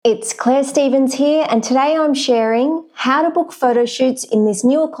It's Claire Stevens here, and today I'm sharing how to book photo shoots in this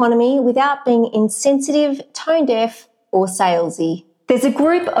new economy without being insensitive, tone deaf, or salesy. There's a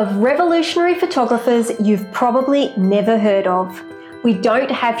group of revolutionary photographers you've probably never heard of. We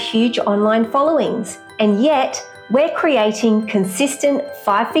don't have huge online followings, and yet we're creating consistent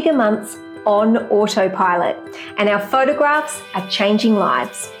 5-figure months on autopilot, and our photographs are changing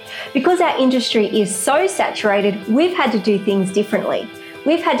lives. Because our industry is so saturated, we've had to do things differently.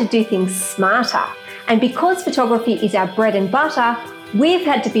 We've had to do things smarter. And because photography is our bread and butter, we've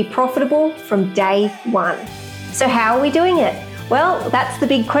had to be profitable from day one. So how are we doing it? Well, that's the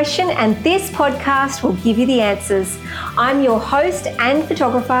big question, and this podcast will give you the answers. I'm your host and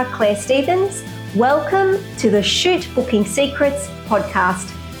photographer, Claire Stevens. Welcome to the Shoot Booking Secrets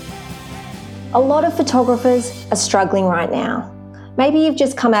podcast. A lot of photographers are struggling right now. Maybe you've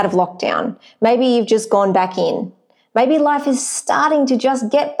just come out of lockdown. Maybe you've just gone back in. Maybe life is starting to just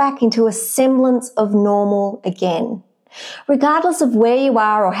get back into a semblance of normal again. Regardless of where you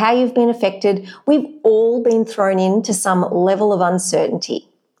are or how you've been affected, we've all been thrown into some level of uncertainty,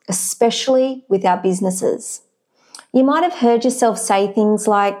 especially with our businesses. You might have heard yourself say things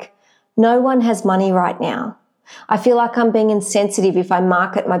like, "No one has money right now. I feel like I'm being insensitive if I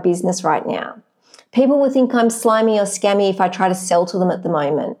market my business right now. People will think I'm slimy or scammy if I try to sell to them at the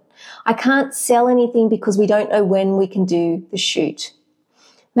moment. I can't sell anything because we don't know when we can do the shoot."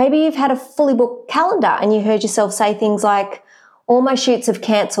 Maybe you've had a fully booked calendar and you heard yourself say things like, "All my shoots have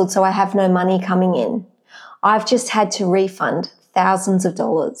cancelled, so I have no money coming in. I've just had to refund thousands of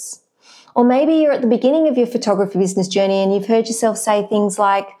dollars." Or maybe you're at the beginning of your photography business journey and you've heard yourself say things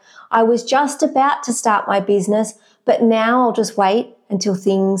like, "I was just about to start my business, but now I'll just wait until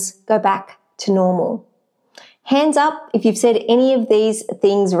things go back to normal." Hands up if you've said any of these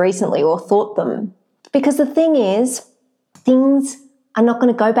things recently or thought them. Because the thing is, things are not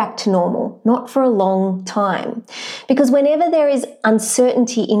going to go back to normal, not for a long time. Because whenever there is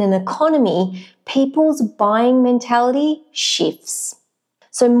uncertainty in an economy, people's buying mentality shifts.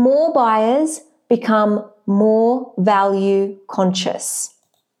 So more buyers become more value conscious,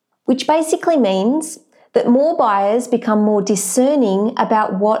 which basically means that more buyers become more discerning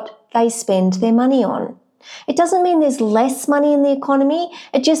about what they spend their money on. It doesn't mean there's less money in the economy.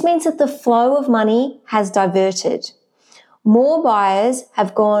 It just means that the flow of money has diverted. More buyers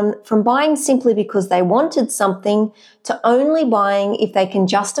have gone from buying simply because they wanted something to only buying if they can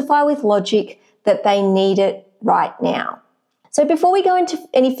justify with logic that they need it right now. So before we go into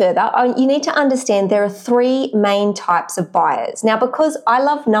any further, you need to understand there are 3 main types of buyers. Now, because I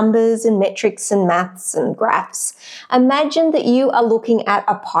love numbers and metrics and maths and graphs, imagine that you are looking at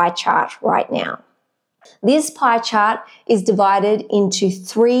a pie chart right now. This pie chart is divided into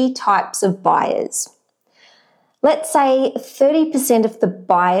 3 types of buyers. Let's say 30% of the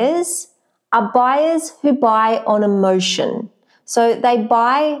buyers are buyers who buy on emotion. So they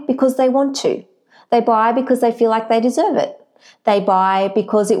buy because they want to. They buy because they feel like they deserve it. They buy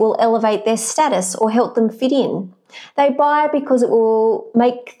because it will elevate their status or help them fit in. They buy because it will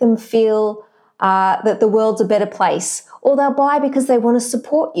make them feel that the world's a better place. Or they'll buy because they want to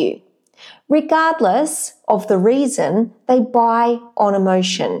support you. Regardless of the reason, they buy on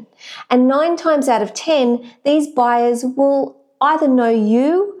emotion. And 9 times out of 10, these buyers will either know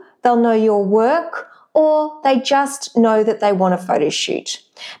you, they'll know your work, or they just know that they want a photo shoot.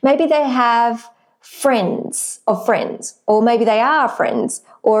 Maybe they have friends of friends, or maybe they are friends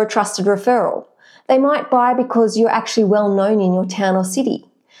or a trusted referral. They might buy because you're actually well known in your town or city.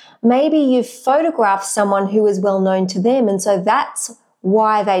 Maybe you've photographed someone who is well known to them, and so that's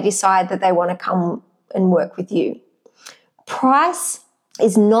why they decide that they want to come and work with you. Price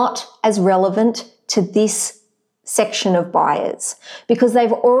is not as relevant to this section of buyers because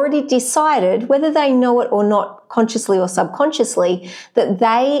they've already decided, whether they know it or not, consciously or subconsciously, that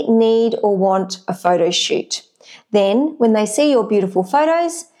they need or want a photo shoot. Then when they see your beautiful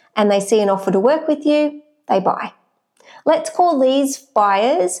photos and they see an offer to work with you, they buy. Let's call these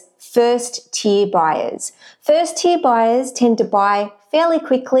buyers first-tier buyers. First-tier buyers tend to buy fairly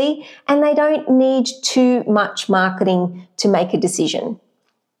quickly and they don't need too much marketing to make a decision.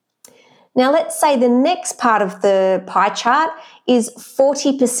 Now let's say the next part of the pie chart is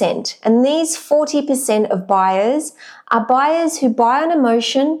 40%, and these 40% of buyers are buyers who buy on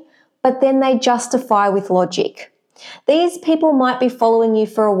emotion, but then they justify with logic. These people might be following you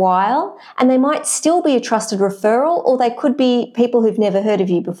for a while and they might still be a trusted referral, or they could be people who've never heard of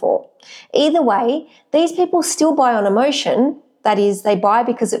you before. Either way, these people still buy on emotion, that is, they buy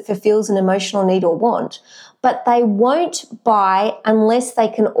because it fulfills an emotional need or want, but they won't buy unless they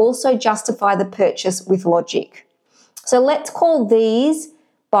can also justify the purchase with logic. So let's call these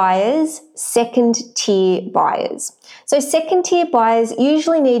buyers second-tier buyers. So second-tier buyers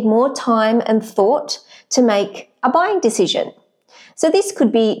usually need more time and thought to make a buying decision. So this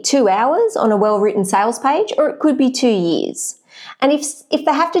could be 2 hours on a well-written sales page, or it could be 2 years. And if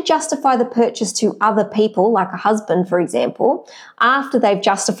they have to justify the purchase to other people, like a husband, for example, after they've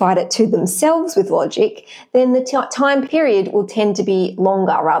justified it to themselves with logic, then the time period will tend to be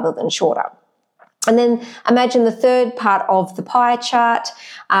longer rather than shorter. And then imagine the third part of the pie chart,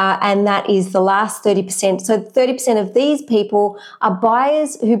 and that is the last 30%. So 30% of these people are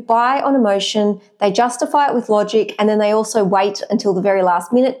buyers who buy on emotion, they justify it with logic, and then they also wait until the very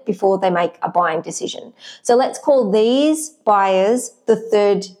last minute before they make a buying decision. So let's call these buyers the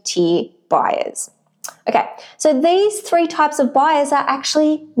third tier buyers. Okay, so these 3 types of buyers are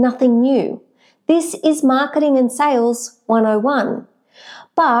actually nothing new. This is marketing and sales 101.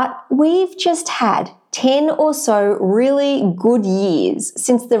 But we've just had 10 or so really good years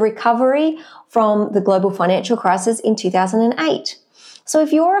since the recovery from the global financial crisis in 2008. So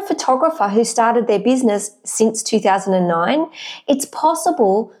if you're a photographer who started their business since 2009, it's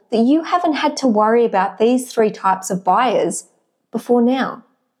possible that you haven't had to worry about these 3 types of buyers before now.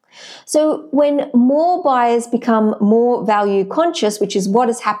 So when more buyers become more value conscious, which is what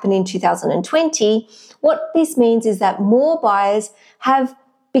has happened in 2020, what this means is that more buyers have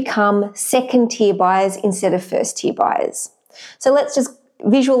become second-tier buyers instead of first-tier buyers. So let's just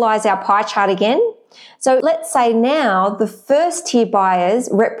visualize our pie chart again. So let's say now the first-tier buyers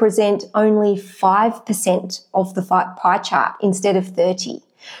represent only 5% of the pie chart instead of 30%.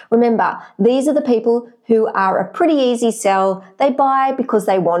 Remember, these are the people who are a pretty easy sell. They buy because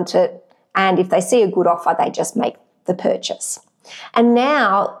they want it, and if they see a good offer, they just make the purchase. And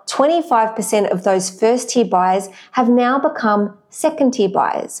now 25% of those first-tier buyers have now become second-tier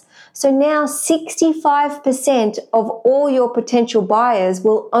buyers. So now 65% of all your potential buyers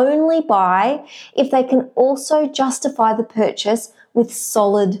will only buy if they can also justify the purchase with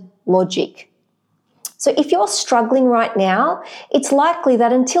solid logic. So if you're struggling right now, it's likely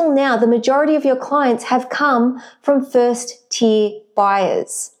that until now, the majority of your clients have come from first-tier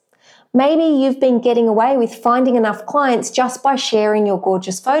buyers. Maybe you've been getting away with finding enough clients just by sharing your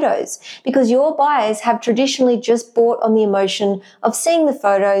gorgeous photos because your buyers have traditionally just bought on the emotion of seeing the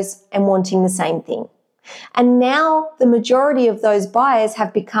photos and wanting the same thing. And now the majority of those buyers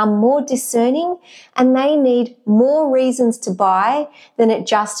have become more discerning and they need more reasons to buy than it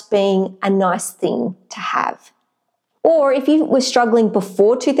just being a nice thing to have. Or if you were struggling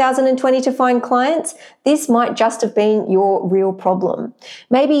before 2020 to find clients, this might just have been your real problem.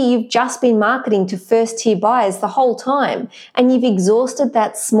 Maybe you've just been marketing to first-tier buyers the whole time and you've exhausted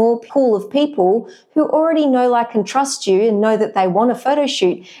that small pool of people who already know, like, and trust you and know that they want a photo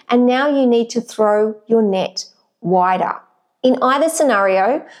shoot, and now you need to throw your net wider. In either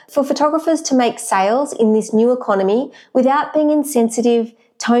scenario, for photographers to make sales in this new economy without being insensitive,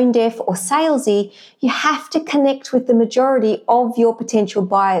 tone deaf, or salesy, you have to connect with the majority of your potential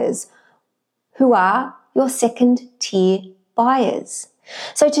buyers, who are your second-tier buyers.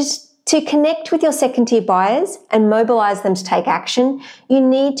 So to connect with your second-tier buyers and mobilize them to take action, you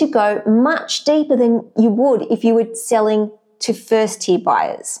need to go much deeper than you would if you were selling to first-tier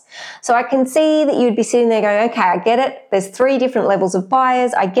buyers. So I can see that you'd be sitting there going, okay, I get it. There's 3 different levels of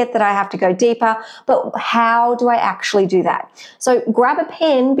buyers. I get that I have to go deeper, but how do I actually do that? So grab a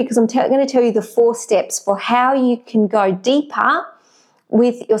pen because I'm going to tell you the 4 steps for how you can go deeper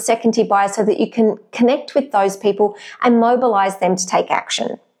with your second-tier buyers so that you can connect with those people and mobilize them to take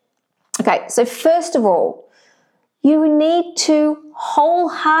action. Okay, so first of all, you need to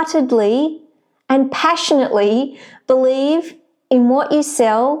wholeheartedly and passionately believe in what you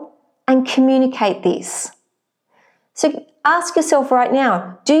sell and communicate this. So ask yourself right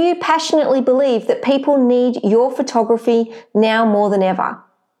now, do you passionately believe that people need your photography now more than ever?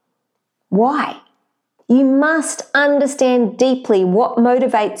 Why? You must understand deeply what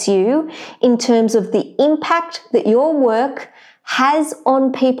motivates you in terms of the impact that your work has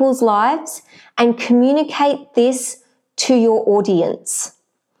on people's lives and communicate this to your audience.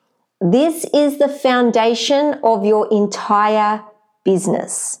 This is the foundation of your entire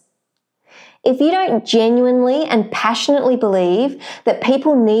business. If you don't genuinely and passionately believe that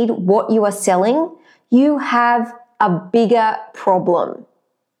people need what you are selling, you have a bigger problem.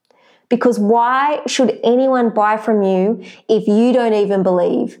 Because why should anyone buy from you if you don't even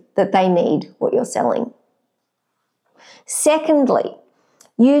believe that they need what you're selling? Secondly,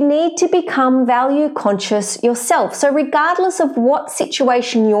 you need to become value conscious yourself. So regardless of what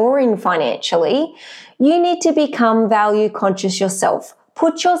situation you're in financially, you need to become value conscious yourself.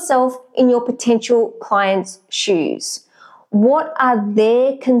 Put yourself in your potential client's shoes. What are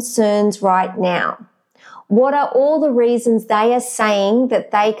their concerns right now? What are all the reasons they are saying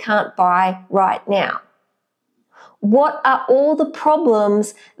that they can't buy right now? What are all the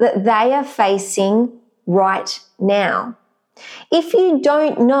problems that they are facing right now? If you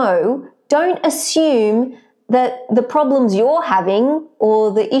don't know, don't assume that the problems you're having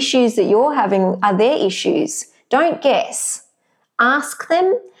or the issues that you're having are their issues. Don't guess. Ask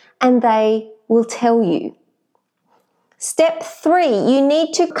them and they will tell you. Step 3, you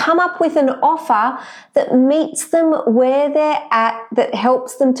need to come up with an offer that meets them where they're at, that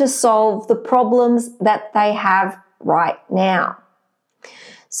helps them to solve the problems that they have right now.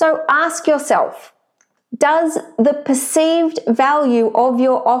 So ask yourself, does the perceived value of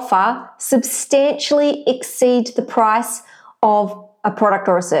your offer substantially exceed the price of a product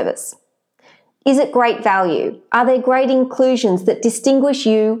or a service? Is it great value? Are there great inclusions that distinguish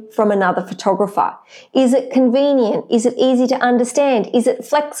you from another photographer? Is it convenient? Is it easy to understand? Is it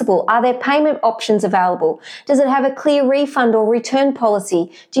flexible? Are there payment options available? Does it have a clear refund or return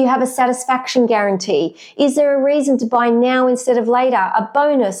policy? Do you have a satisfaction guarantee? Is there a reason to buy now instead of later? A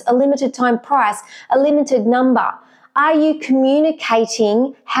bonus, a limited time price, a limited number? Are you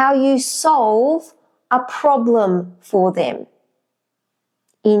communicating how you solve a problem for them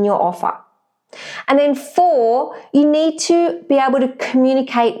in your offer? And then 4, you need to be able to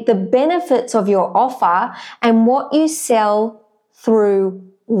communicate the benefits of your offer and what you sell through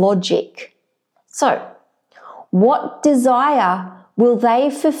logic. So, what desire will they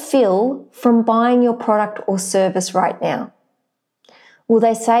fulfill from buying your product or service right now? Will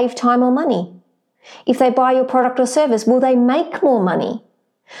they save time or money? If they buy your product or service, will they make more money?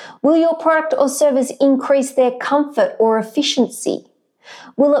 Will your product or service increase their comfort or efficiency?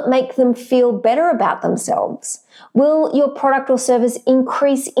 Will it make them feel better about themselves? Will your product or service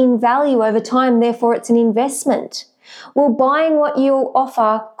increase in value over time, therefore it's an investment? Will buying what you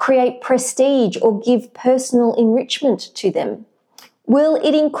offer create prestige or give personal enrichment to them? Will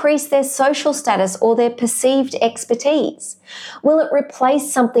it increase their social status or their perceived expertise? Will it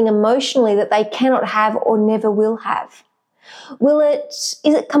replace something emotionally that they cannot have or never will have? Is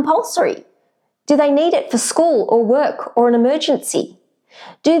it compulsory? Do they need it for school or work or an emergency?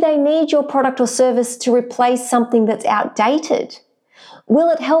 Do they need your product or service to replace something that's outdated? Will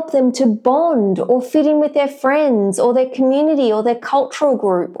it help them to bond or fit in with their friends or their community or their cultural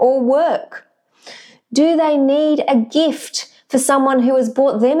group or work? Do they need a gift for someone who has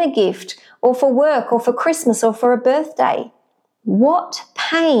bought them a gift, or for work or for Christmas or for a birthday? What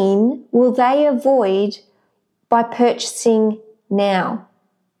pain will they avoid by purchasing now?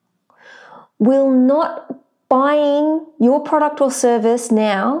 Will not buying your product or service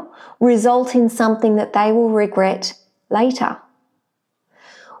now result in something that they will regret later?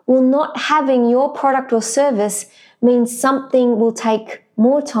 Will not having your product or service mean something will take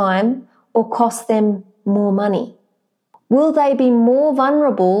more time or cost them more money? Will they be more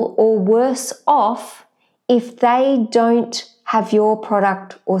vulnerable or worse off if they don't have your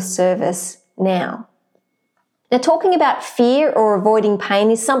product or service now? Now, talking about fear or avoiding pain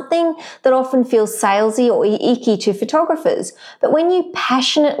is something that often feels salesy or icky to photographers. But when you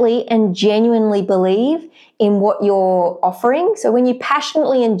passionately and genuinely believe in what you're offering, so when you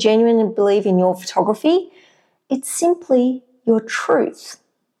passionately and genuinely believe in your photography, it's simply your truth.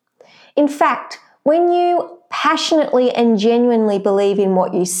 In fact, when you passionately and genuinely believe in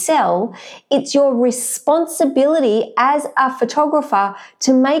what you sell, it's your responsibility as a photographer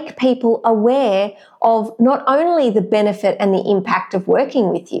to make people aware of not only the benefit and the impact of working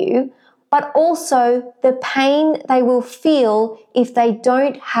with you, but also the pain they will feel if they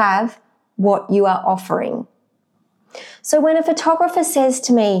don't have what you are offering. So when a photographer says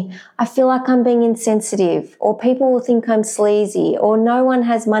to me, I feel like I'm being insensitive, or people will think I'm sleazy, or no one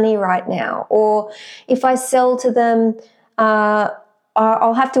has money right now, or if I sell to them,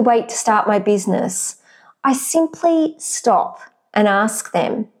 I'll have to wait to start my business, I simply stop and ask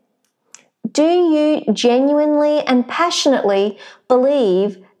them, do you genuinely and passionately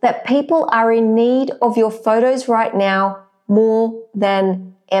believe that people are in need of your photos right now more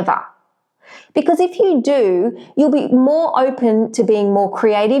than ever? Because if you do, you'll be more open to being more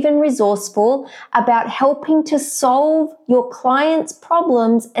creative and resourceful about helping to solve your clients'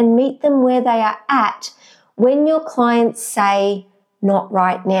 problems and meet them where they are at when your clients say, not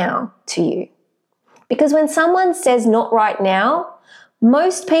right now, to you. Because when someone says not right now,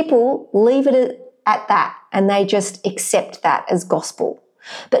 most people leave it at that and they just accept that as gospel.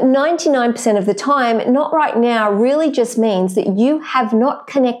 But 99% of the time, not right now really just means that you have not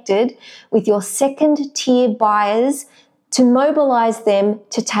connected with your second tier buyers to mobilize them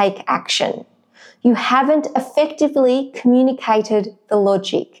to take action, You haven't effectively communicated the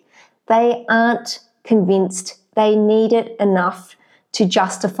logic. They aren't convinced. They need it enough to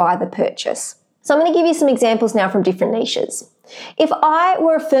justify the purchase. So I'm going to give you some examples now from different niches. If I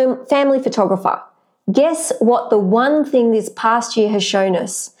were a family photographer, guess what the one thing this past year has shown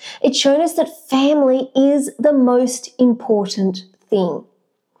us? It's shown us that family is the most important thing.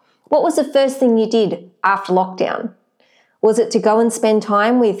 What was the first thing you did after lockdown? Was it to go and spend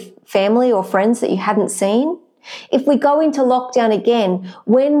time with family or friends that you hadn't seen? If we go into lockdown again,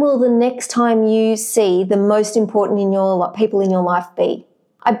 when will the next time you see the most important people in your life be?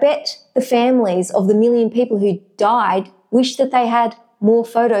 I bet the families of the 1 million people who died wish that they had more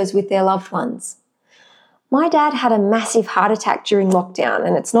photos with their loved ones. My dad had a massive heart attack during lockdown,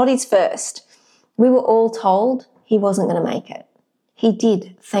 and it's not his first. We were all told he wasn't going to make it. He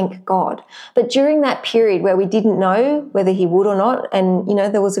did, thank God. But during that period where we didn't know whether he would or not, and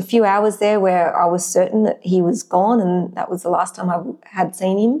there was a few hours there where I was certain that he was gone, and that was the last time I had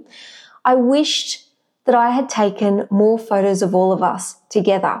seen him, I wished that I had taken more photos of all of us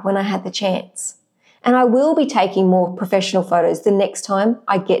together when I had the chance. And I will be taking more professional photos the next time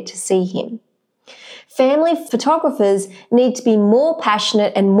I get to see him. Family photographers need to be more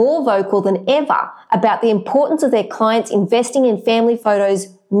passionate and more vocal than ever about the importance of their clients investing in family photos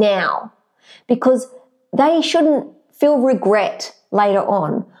now, because they shouldn't feel regret later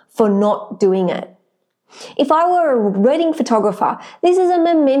on for not doing it. If I were a wedding photographer, this is a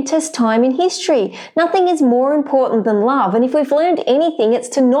momentous time in history. Nothing is more important than love, and if we've learned anything, it's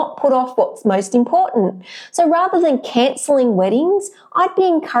to not put off what's most important. So rather than cancelling weddings, I'd be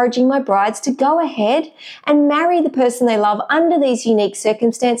encouraging my brides to go ahead and marry the person they love under these unique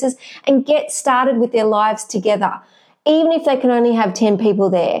circumstances and get started with their lives together. Even if they can only have 10 people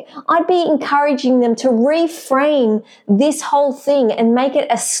there, I'd be encouraging them to reframe this whole thing and make it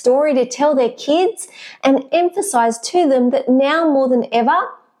a story to tell their kids and emphasize to them that now more than ever,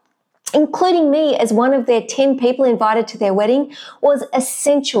 including me as one of their 10 people invited to their wedding, was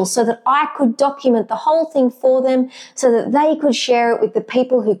essential so that I could document the whole thing for them so that they could share it with the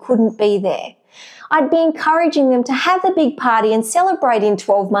people who couldn't be there. I'd be encouraging them to have the big party and celebrate in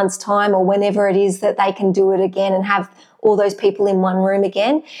 12 months' time or whenever it is that they can do it again and have all those people in one room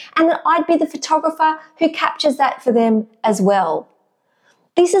again. And I'd be the photographer who captures that for them as well.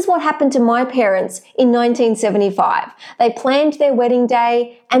 This is what happened to my parents in 1975. They planned their wedding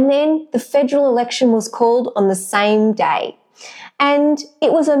day and then the federal election was called on the same day. And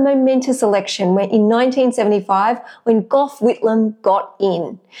it was a momentous election in 1975 when Gough Whitlam got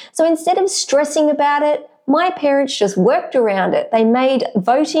in. So instead of stressing about it, my parents just worked around it. They made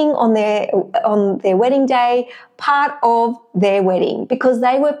voting on their wedding day part of their wedding because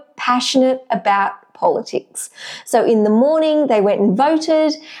they were passionate about politics. So in the morning, they went and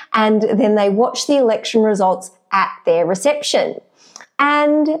voted, and then they watched the election results at their reception.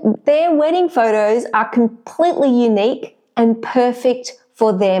 And their wedding photos are completely unique and perfect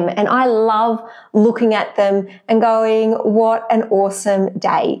for them. And I love looking at them and going, what an awesome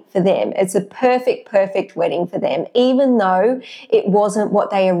day for them. It's a perfect wedding for them, even though it wasn't what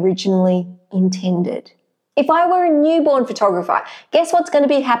they originally intended. If I were a newborn photographer, guess what's going to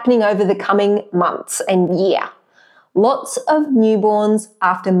be happening over the coming months and year? Lots of newborns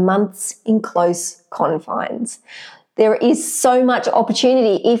after months in close confines. There is so much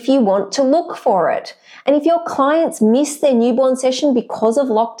opportunity if you want to look for it. And if your clients miss their newborn session because of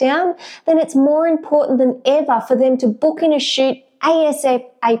lockdown, then it's more important than ever for them to book in a shoot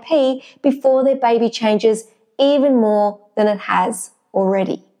ASAP before their baby changes even more than it has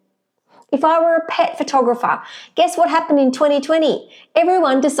already. If I were a pet photographer, guess what happened in 2020?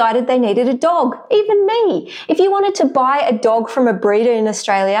 Everyone decided they needed a dog, even me. If you wanted to buy a dog from a breeder in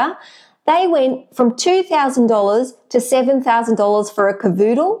Australia, they went from $2,000 to $7,000 for a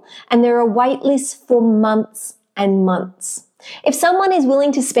cavoodle, and there are wait lists for months and months. If someone is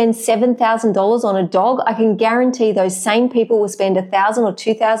willing to spend $7,000 on a dog, I can guarantee those same people will spend $1,000 or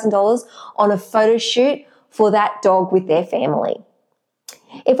 $2,000 on a photo shoot for that dog with their family.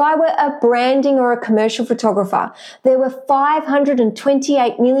 If I were a branding or a commercial photographer, there were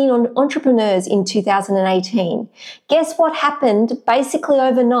 528 million entrepreneurs in 2018. Guess what happened basically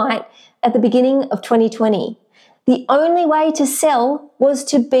overnight at the beginning of 2020? The only way to sell was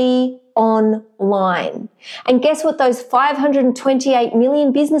to be online. And guess what those 528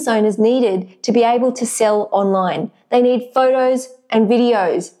 million business owners needed to be able to sell online? They need photos and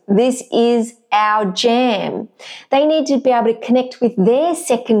videos. This is our jam. They need to be able to connect with their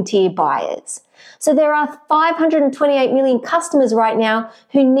second-tier buyers. So there are 528 million customers right now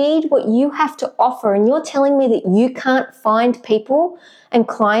who need what you have to offer, and you're telling me that you can't find people and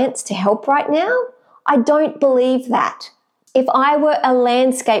clients to help right now? I don't believe that. If I were a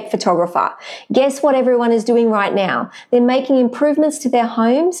landscape photographer, guess what everyone is doing right now? They're making improvements to their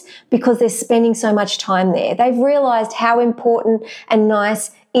homes because they're spending so much time there. They've realized how important and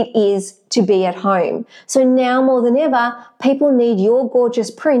nice it is to be at home. So now more than ever, people need your gorgeous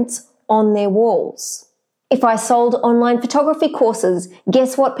prints on their walls. If I sold online photography courses,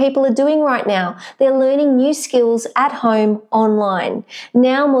 guess what people are doing right now? They're learning new skills at home online.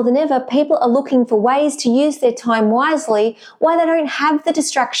 Now more than ever, people are looking for ways to use their time wisely while they don't have the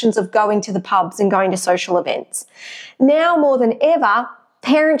distractions of going to the pubs and going to social events. Now more than ever,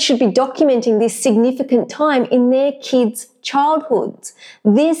 parents should be documenting this significant time in their kids' childhoods.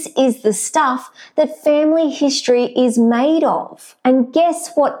 This is the stuff that family history is made of. And guess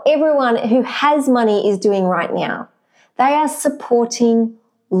what everyone who has money is doing right now? They are supporting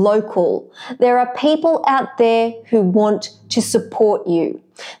local. There are people out there who want to support you.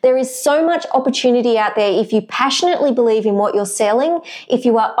 There is so much opportunity out there if you passionately believe in what you're selling, if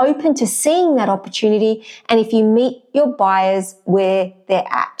you are open to seeing that opportunity, and if you meet your buyers where they're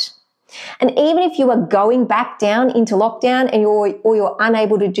at. And even if you are going back down into lockdown and you're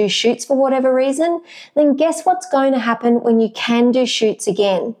unable to do shoots for whatever reason, then guess what's going to happen when you can do shoots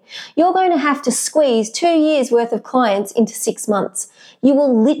again? You're going to have to squeeze 2 years worth of clients into 6 months. You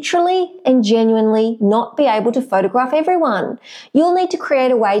will literally and genuinely not be able to photograph everyone. You'll need to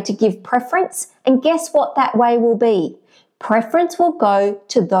create a way to give preference, and guess what that way will be? Preference will go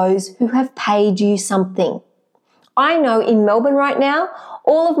to those who have paid you something. I know in Melbourne right now,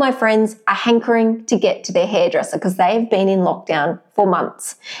 all of my friends are hankering to get to their hairdresser because they have been in lockdown for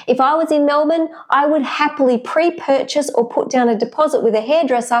months. If I was in Melbourne, I would happily pre-purchase or put down a deposit with a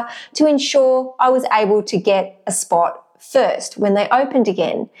hairdresser to ensure I was able to get a spot first when they opened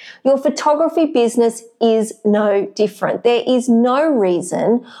again. Your photography business is no different. There is no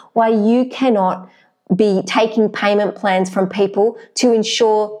reason why you cannot be taking payment plans from people to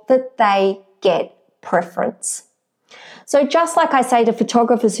ensure that they get preference. So just like I say to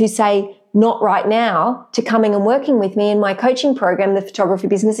photographers who say, not right now, to coming and working with me in my coaching program, the Photography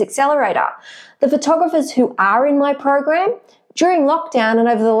Business Accelerator, the photographers who are in my program, during lockdown and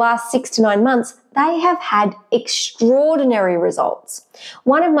over the last 6 to 9 months, they have had extraordinary results.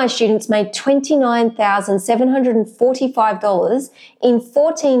 One of my students made $29,745 in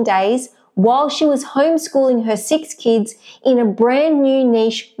 14 days while she was homeschooling her 6 kids in a brand new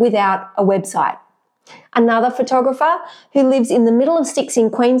niche without a website. Another photographer who lives in the middle of sticks in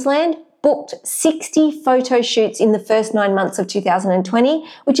Queensland booked 60 photo shoots in the first 9 months of 2020,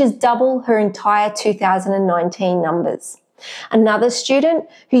 which is double her entire 2019 numbers. Another student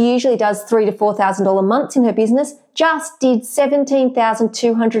who usually does $3,000 to $4,000 months in her business just did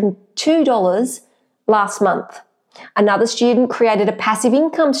 $17,202 last month. Another student created a passive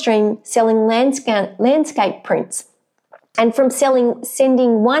income stream selling landscape prints. And from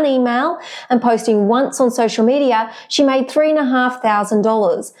sending one email and posting once on social media, she made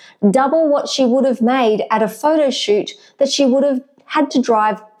 $3,500, double what she would have made at a photo shoot that she would have had to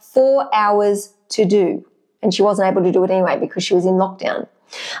drive 4 hours to do. And she wasn't able to do it anyway because she was in lockdown.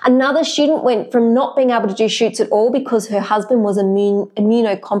 Another student went from not being able to do shoots at all because her husband was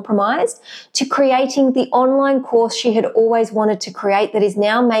immunocompromised to creating the online course she had always wanted to create that is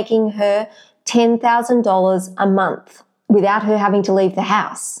now making her $10,000 a month without her having to leave the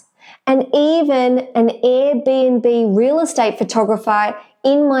house. And even an Airbnb real estate photographer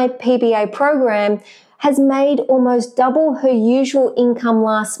in my PBA program has made almost double her usual income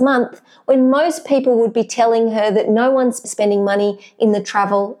last month when most people would be telling her that no one's spending money in the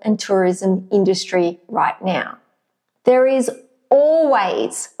travel and tourism industry right now. There is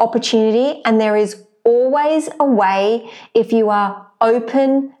always opportunity and there is always a way if you are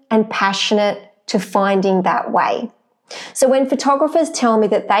open and passionate to finding that way. So when photographers tell me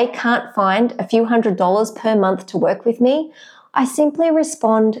that they can't find a few $100s per month to work with me, I simply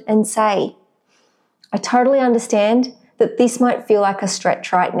respond and say, I totally understand that this might feel like a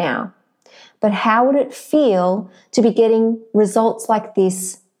stretch right now, but how would it feel to be getting results like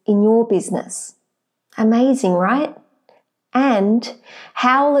this in your business? Amazing, right? And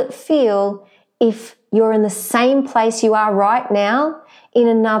how will it feel if you're in the same place you are right now in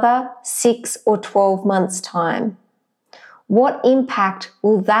another 6 or 12 months' time? what impact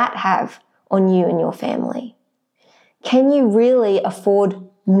will that have on you and your family? Can you really afford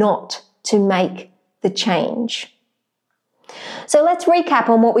not to make the change? So let's recap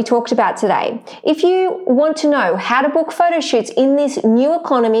on what we talked about today. If you want to know how to book photo shoots in this new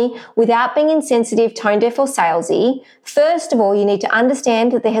economy without being insensitive, tone deaf, or salesy, first of all, you need to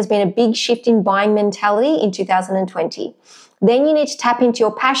understand that there has been a big shift in buying mentality in 2020. Then you need to tap into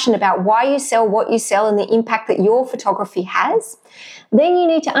your passion about why you sell what you sell and the impact that your photography has. Then you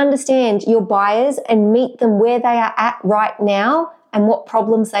need to understand your buyers and meet them where they are at right now and what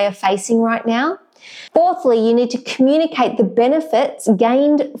problems they are facing right now. Fourthly, you need to communicate the benefits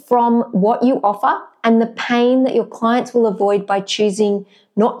gained from what you offer and the pain that your clients will avoid by choosing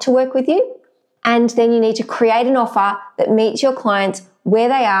not to work with you. And then you need to create an offer that meets your clients where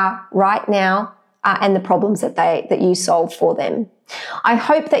they are right now and the problems that you solve for them. I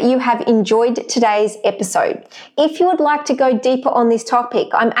hope that you have enjoyed today's episode. If you would like to go deeper on this topic,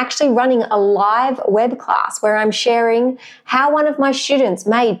 I'm actually running a live web class where I'm sharing how one of my students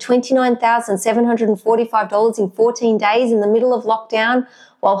made $29,745 in 14 days in the middle of lockdown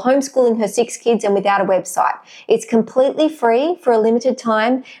while homeschooling her 6 kids and without a website. It's completely free for a limited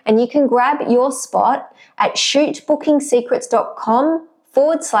time, and you can grab your spot at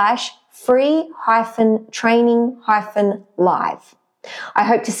shootbookingSecrets.com/free-training-live. I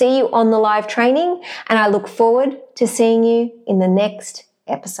hope to see you on the live training, and I look forward to seeing you in the next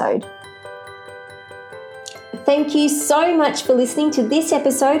episode. Thank you so much for listening to this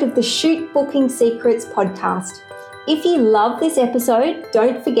episode of the Shoot Booking Secrets podcast. If you love this episode,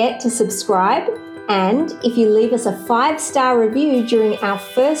 don't forget to subscribe, and if you leave us a 5-star review during our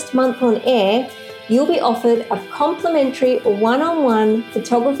first month on air, you'll be offered a complimentary one-on-one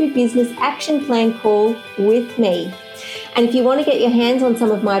photography business action plan call with me. And if you want to get your hands on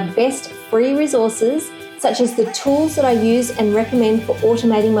some of my best free resources, such as the tools that I use and recommend for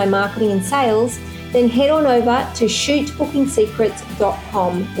automating my marketing and sales, then head on over to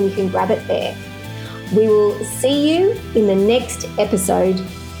shootbookingsecrets.com and you can grab it there. We will see you in the next episode.